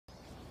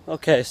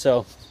Okay,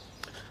 so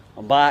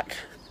I'm back.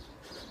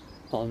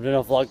 Well, I'm doing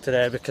a vlog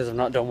today because I've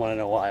not done one in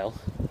a while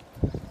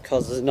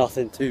because there's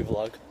nothing to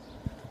vlog,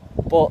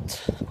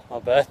 but my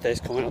birthday's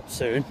coming up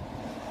soon,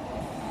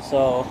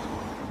 so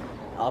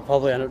I'll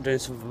probably end up doing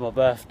something for my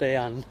birthday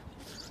and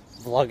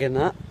vlogging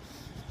that.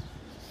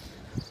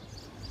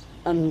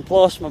 And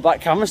plus my back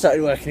camera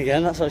started working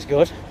again, that's always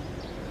good.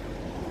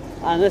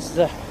 And this is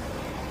a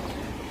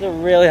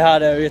really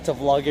hard area to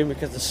vlog in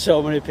because there's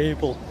so many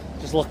people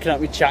just looking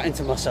at me chatting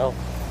to myself.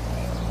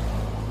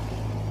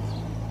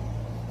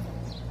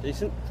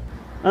 Decent.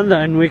 And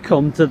then we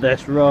come to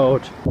this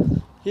road.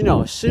 You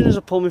know, as soon as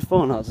I pull my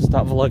phone out to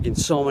start vlogging,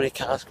 so many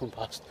cars come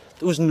past.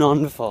 There was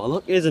none before.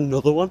 Look, here's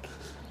another one.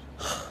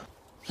 I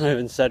haven't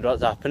even said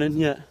what's happening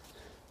yet.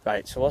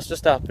 Right, so what's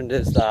just happened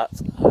is that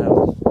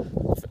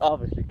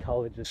obviously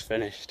college is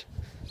finished.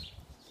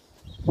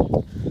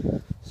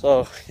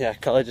 So yeah,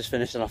 college is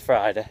finished on a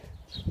Friday.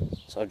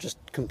 So I've just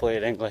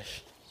completed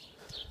English.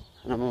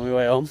 And I'm on my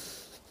way home.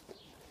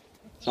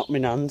 Not my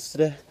nan's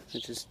today,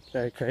 which is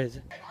very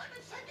crazy.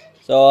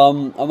 So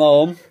I'm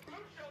home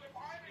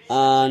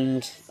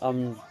and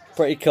I'm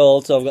pretty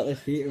cold, so I've got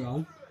this heater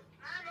on.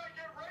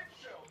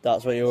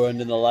 That's where you were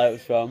wondering the light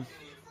was from.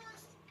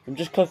 I'm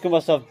just cooking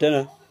myself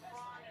dinner.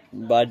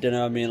 By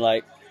dinner I mean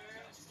like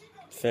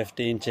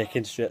 15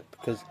 chicken strips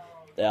because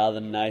they are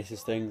the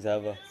nicest things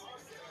ever.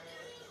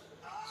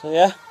 So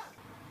yeah,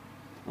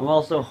 I'm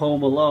also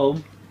home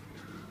alone,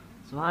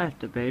 so I have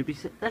to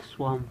babysit this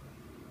one,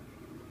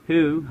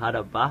 who had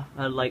a bath.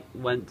 I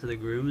went to the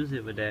groomers the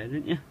other day,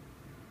 didn't you?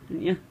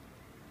 Didn't you?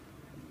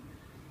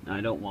 No,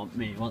 I don't want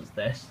me, he wants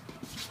this.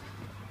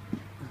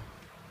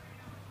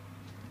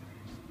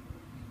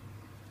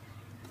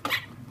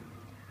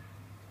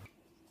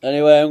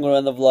 Anyway, I'm going to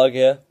end the vlog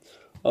here.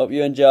 Hope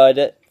you enjoyed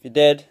it. If you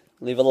did,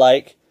 leave a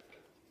like,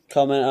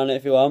 comment on it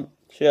if you want,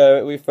 share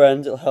it with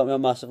friends, it'll help me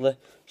out massively.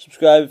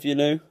 Subscribe if you're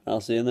new, and I'll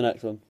see you in the next one.